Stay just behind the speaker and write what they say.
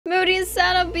Moody and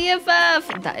Sanna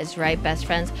BFF. That is right, best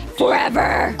friends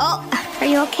forever. Oh, are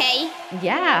you okay?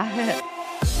 Yeah.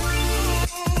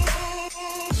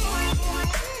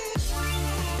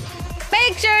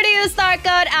 Make sure to use star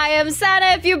code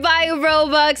IamSanna if you buy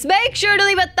Robux. Make sure to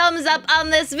leave a thumbs up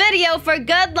on this video for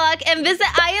good luck and visit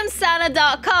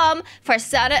IamSanna.com for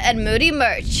Sanna and Moody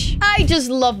merch. I just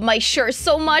love my shirt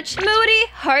so much. Moody,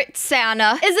 heart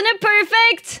Sanna. Isn't it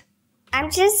perfect? I'm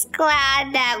just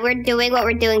glad that we're doing what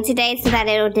we're doing today so that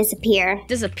it'll disappear.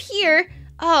 Disappear?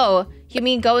 Oh, you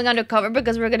mean going undercover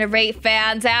because we're gonna raid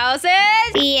fans' houses?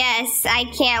 Yes, I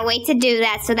can't wait to do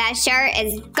that. So that shirt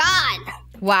is gone.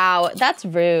 Wow, that's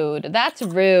rude. That's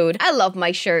rude. I love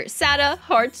my shirt. Sanna,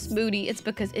 hearts, Moody. It's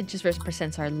because it just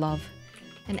represents our love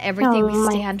and everything we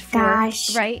stand for.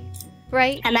 Gosh. Right?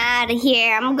 Right? I'm out of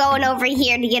here. I'm going over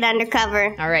here to get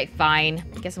undercover. All right, fine.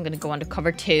 I guess I'm gonna go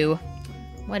undercover too.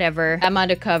 Whatever. I'm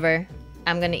undercover.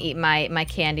 I'm gonna eat my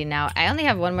candy now. I only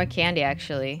have one more candy,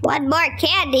 actually. One more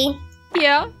candy?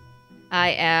 Yeah.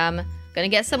 I am gonna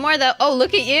get some more, though. Oh,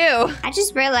 look at you. I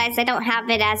just realized I don't have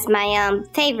it as my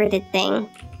favorited thing.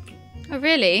 Oh,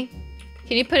 really?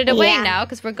 Can you put it away now?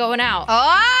 Because we're going out.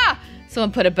 Ah!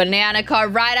 Someone put a banana car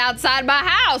right outside my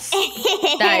house.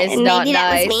 That is not Maybe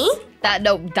nice. that was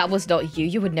me? That was not you.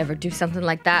 You would never do something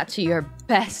like that to your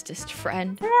bestest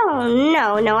friend.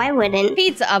 Oh, no, I wouldn't.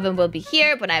 Pizza oven will be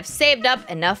here when I've saved up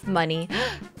enough money.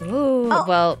 Ooh, oh,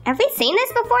 well. Have we seen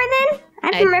this before then?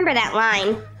 I remember that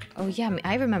line. Oh, yeah,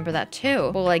 I remember that too.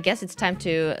 Well, I guess it's time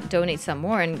to donate some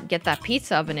more and get that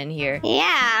pizza oven in here.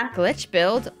 Yeah. Glitch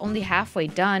build, only halfway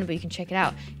done, but you can check it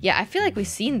out. Yeah, I feel like we've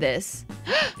seen this.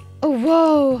 Oh,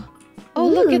 whoa. Oh,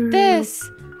 look at this.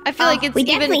 I feel like it's we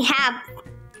even... definitely have.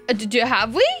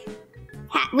 Have we?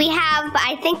 We have, but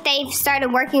I think they've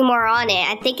started working more on it.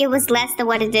 I think it was less than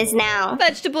what it is now.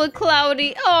 Vegetable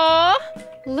cloudy. Aw.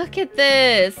 Look at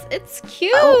this. It's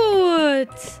cute.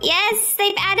 Yes,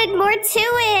 they've added more to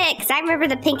it. Because I remember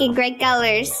the pink and gray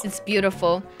colors. It's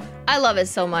beautiful. I love it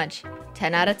so much.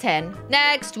 10 out of 10.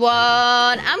 Next one.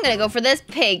 I'm gonna go for this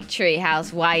pig tree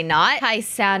house. Why not? Hi,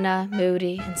 Sanna,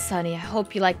 Moody, and Sunny. I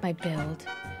hope you like my build.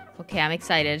 Okay, I'm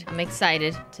excited. I'm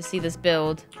excited to see this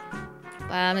build.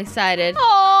 I'm excited. Oh,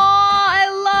 I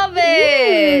love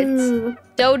it. Ooh.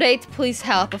 Donate, please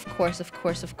help. Of course, of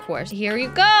course, of course. Here you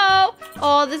go.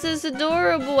 Oh, this is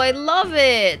adorable. I love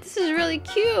it. This is really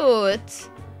cute.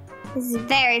 This is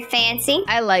very fancy.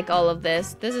 I like all of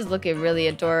this. This is looking really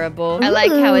adorable. I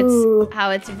like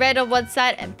how it's red on one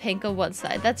side and pink on one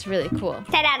side. That's really cool.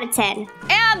 10 out of 10.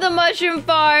 And the mushroom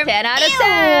farm. 10 out of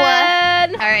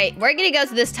 10. All right, we're gonna go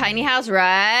to this tiny house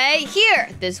right here.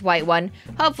 This white one.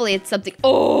 Hopefully it's something.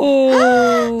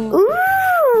 Oh.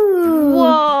 Ooh.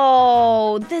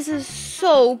 Whoa. This is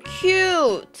so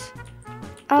cute.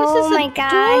 Oh my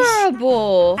gosh.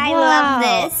 Adorable. I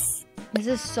love this. This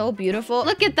is so beautiful.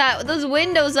 Look at that, those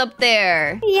windows up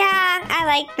there. Yeah, I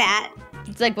like that.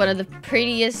 It's like one of the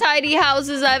prettiest tiny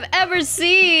houses I've ever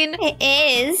seen. It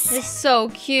is. It's so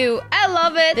cute. I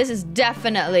love it. This is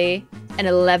definitely an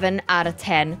 11 out of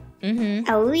 10.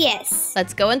 Oh, yes.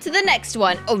 Let's go into the next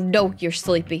one. Oh, no, you're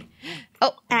sleepy.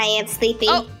 Oh. I am sleepy.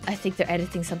 Oh, I think they're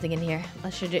editing something in here.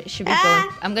 Should we go?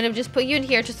 I'm going to just put you in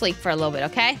here to sleep for a little bit,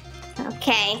 okay?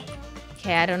 Okay.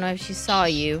 Okay, I don't know if she saw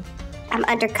you. I'm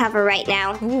undercover right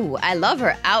now. Ooh, I love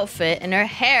her outfit and her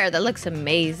hair. That looks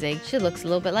amazing. She looks a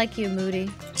little bit like you, Moody.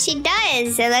 She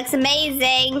does. It looks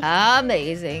amazing.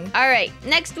 Amazing. All right,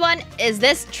 next one is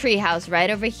this treehouse right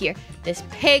over here. This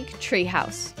pig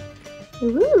treehouse.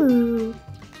 Ooh.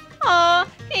 Aw,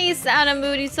 hey Sanna,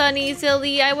 Moody, Sunny,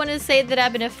 Silly. I want to say that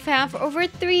I've been a fan for over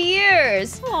 3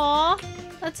 years. Aw,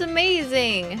 that's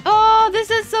amazing. Oh,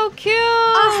 this is so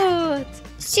cute.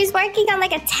 She's working on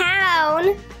like a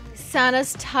town.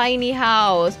 Sanna's tiny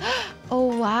house.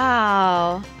 Oh,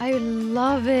 wow. I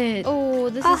love it. Oh,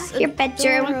 this is your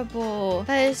bedroom. Adorable.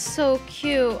 That is so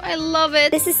cute. I love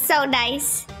it. This is so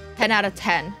nice. 10 out of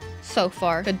 10 so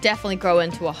far. Could definitely grow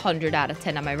into 100 out of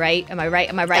 10. Am I right? Am I right?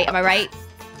 Am I right? Am I right?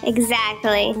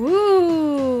 Exactly.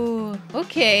 Ooh.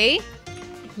 Okay.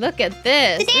 Look at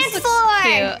this. The dance this floor.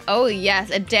 Cute. Oh yes,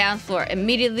 a dance floor.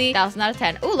 Immediately 1,000 out of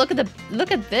 10. Oh, look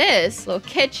at this little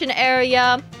kitchen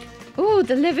area. Ooh,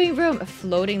 the living room. A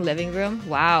floating living room.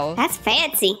 Wow. That's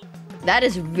fancy. That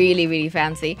is really, really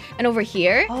fancy. And over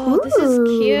here, oh, this is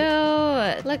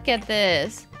cute. Look at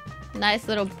this. Nice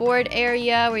little board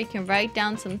area where you can write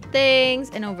down some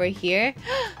things. And over here,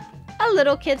 a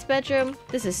little kid's bedroom.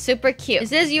 This is super cute. Is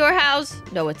this your house?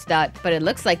 No, it's not. But it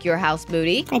looks like your house,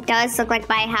 Moody. It does look like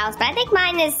my house, but I think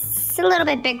mine is a little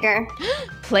bit bigger.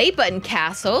 Play button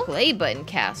castle. Play button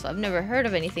castle. I've never heard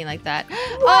of anything like that. Whoa.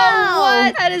 Oh,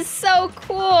 what? That is so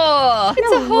cool.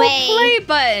 It's a whole play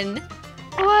button.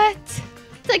 What?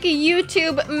 It's like a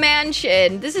YouTube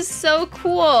mansion. This is so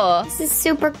cool. This is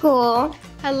super cool.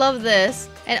 I love this.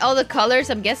 And all the colors,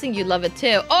 I'm guessing you love it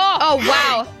too. Oh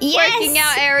wow. Yes. Working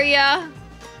out area.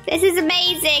 This is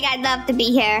amazing. I'd love to be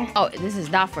here. Oh, this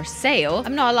is not for sale.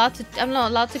 I'm not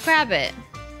allowed to grab it.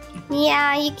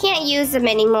 Yeah, you can't use them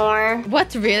anymore.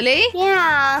 What, really?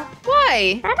 Yeah.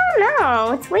 Why? I don't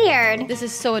know. It's weird. This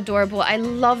is so adorable. I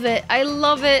love it. I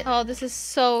love it. Oh, this is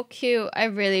so cute. I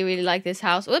really, really like this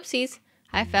house. Whoopsies.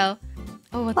 I fell.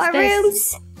 Oh, what's More this?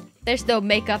 rooms. There's no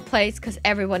makeup place because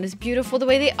everyone is beautiful the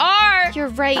way they are. You're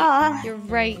right. You're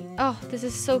right. Oh, this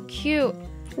is so cute.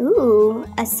 Ooh,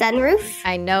 a sunroof.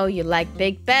 I know you like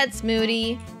big beds,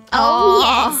 Moody. Oh,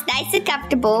 yes. Nice and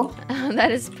comfortable.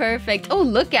 That is perfect. Oh,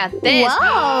 look at this.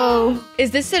 Whoa.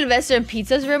 Is this Sylvester and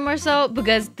Pizza's room or so?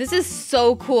 Because this is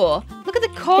so cool. Look at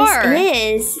the car.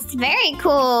 This is. It's very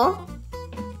cool.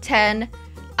 10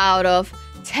 out of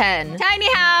 10.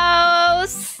 Tiny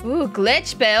house. Ooh,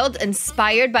 glitch build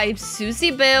inspired by Susie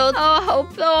build. Oh,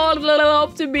 hope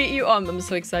to meet you. Oh, I'm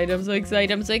so excited. I'm so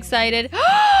excited. I'm so excited.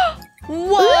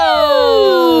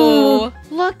 Whoa!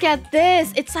 Ooh. Look at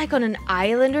this. It's like on an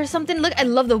island or something. Look, I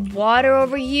love the water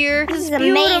over here. This is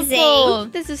beautiful.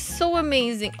 Amazing. This is so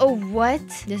amazing. Oh, what?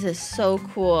 This is so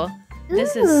cool.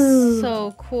 This is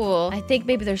so cool. I think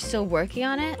maybe they're still working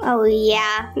on it. Oh,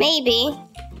 yeah. Maybe.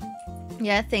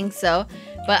 Yeah, I think so.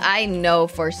 But I know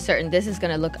for certain this is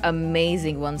gonna look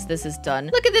amazing once this is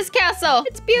done. Look at this castle.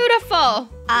 It's beautiful.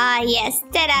 Yes.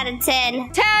 10 out of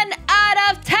 10. 10 out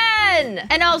of 10.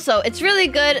 And also, it's really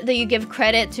good that you give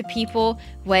credit to people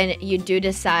when you do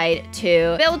decide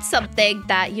to build something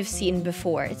that you've seen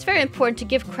before. It's very important to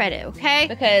give credit, okay?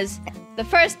 Because the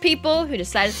first people who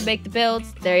decided to make the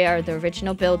builds, they are the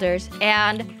original builders,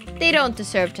 and they don't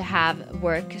deserve to have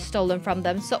work stolen from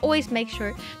them. So always make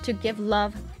sure to give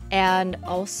love and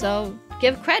also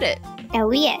give credit.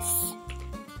 Oh, yes.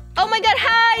 Oh my god,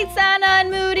 hi, Sanna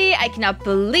and Moody. I cannot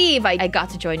believe I got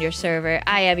to join your server.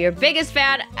 I am your biggest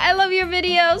fan. I love your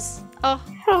videos. Oh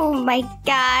my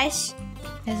gosh.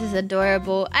 This is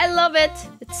adorable. I love it.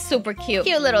 It's super cute.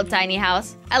 Cute little tiny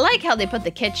house. I like how they put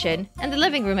the kitchen and the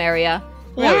living room area.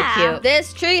 Really cute.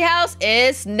 This tree house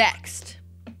is next.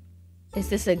 Is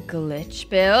this a glitch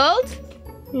build?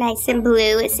 Nice and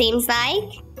blue, it seems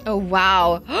like. Oh,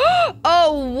 wow.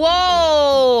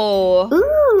 Oh, whoa.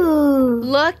 Ooh.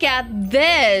 Look at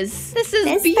this. This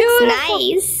is beautiful. Looks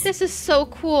nice. This is so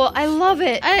cool. I love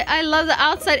it. I love the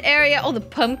outside area. All the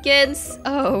pumpkins.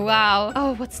 Oh, wow.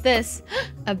 Oh, what's this?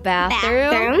 A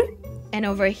bathroom. And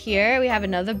over here, we have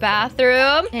another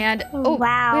bathroom. And, oh,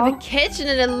 wow. We have a kitchen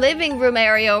and a living room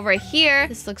area over here.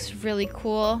 This looks really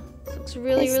cool. This looks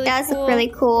really cool. This does look really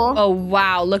cool. Oh,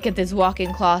 wow. Look at this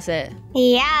walk-in closet.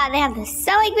 Yeah, they have the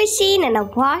sewing machine and a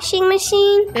washing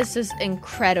machine. This is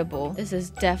incredible. This is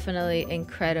definitely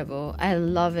incredible. I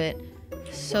love it.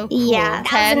 So cool. Yeah,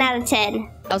 1,000 out of 10.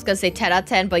 I was gonna say 10 out of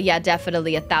 10, but yeah,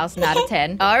 definitely 1,000 out of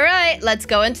 10. All right, let's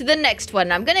go into the next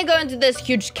one. I'm gonna go into this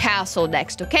huge castle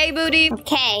next, okay, Booty?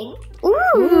 Okay.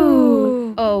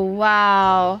 Ooh. Oh,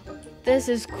 wow. This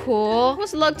is cool. It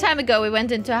was a long time ago we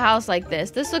went into a house like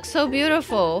this. This looks so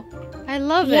beautiful. I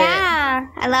love it. Yeah,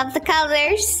 I love the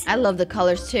colors. I love the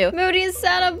colors too. Moody and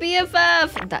Sanna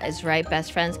BFF. That is right,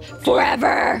 best friends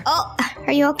forever. Oh,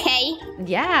 are you okay?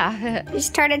 Yeah. You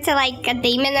just turned into like a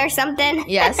demon or something?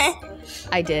 Yes,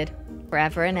 I did.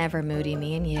 Forever and ever, Moody,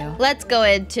 me and you. Let's go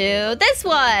into this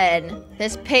one.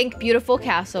 This pink, beautiful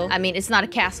castle. I mean, it's not a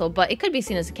castle, but it could be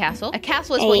seen as a castle. A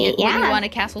castle is what you want a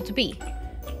castle to be.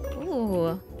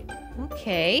 Ooh,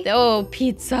 okay. Oh,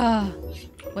 pizza.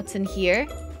 What's in here?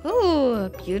 Ooh,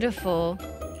 beautiful.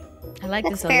 I like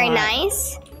this a lot. Very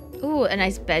nice. Ooh, a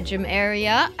nice bedroom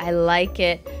area. I like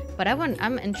it. But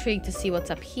I'm intrigued to see what's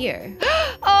up here.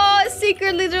 Oh, a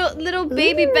secret little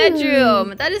baby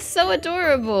bedroom. That is so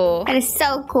adorable. That is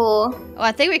so cool. Oh,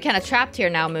 I think we're kind of trapped here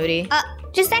now, Moody.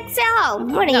 Just exit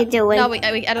home. What are you doing? No,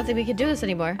 I don't think we can do this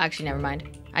anymore. Actually, never mind.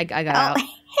 I got out.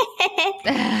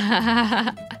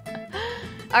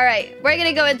 All right, we're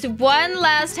gonna go into one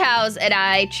last house, and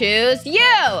I choose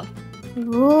you.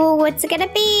 Ooh, what's it gonna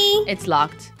be? It's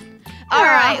locked. All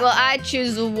right, well, I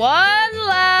choose one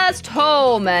last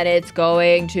home, and it's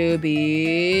going to be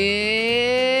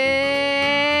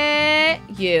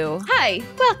you. Hi,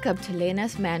 welcome to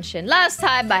Lena's mansion. Last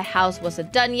time my house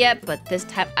wasn't done yet, but this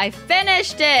time I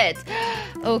finished it.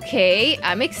 Okay,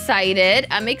 I'm excited.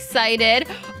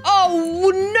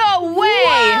 Oh, no way.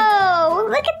 Whoa,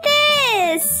 look at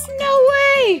this. No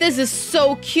way. way! This is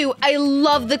so cute. I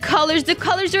love the colors. The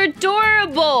colors are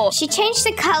adorable. She changed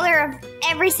the color of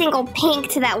every single pink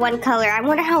to that one color. I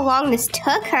wonder how long this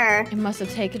took her. It must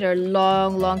have taken her a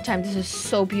long, long time. This is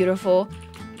so beautiful.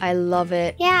 I love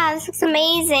it. Yeah, this looks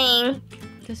amazing.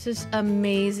 This is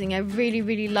amazing. I really,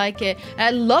 really like it. And I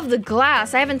love the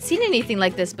glass. I haven't seen anything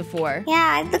like this before.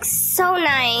 Yeah, it looks so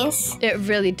nice. It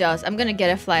really does. I'm gonna get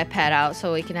a fly pad out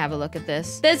so we can have a look at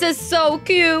this. This is so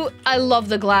cute. I love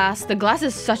the glass. The glass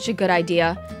is such a good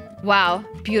idea. Wow,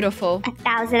 beautiful.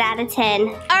 1,000 out of 10.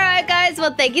 Alright guys,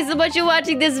 well thank you so much for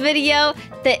watching this video.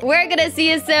 We're gonna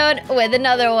see you soon with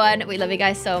another one. We love you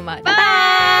guys so much.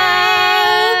 Bye!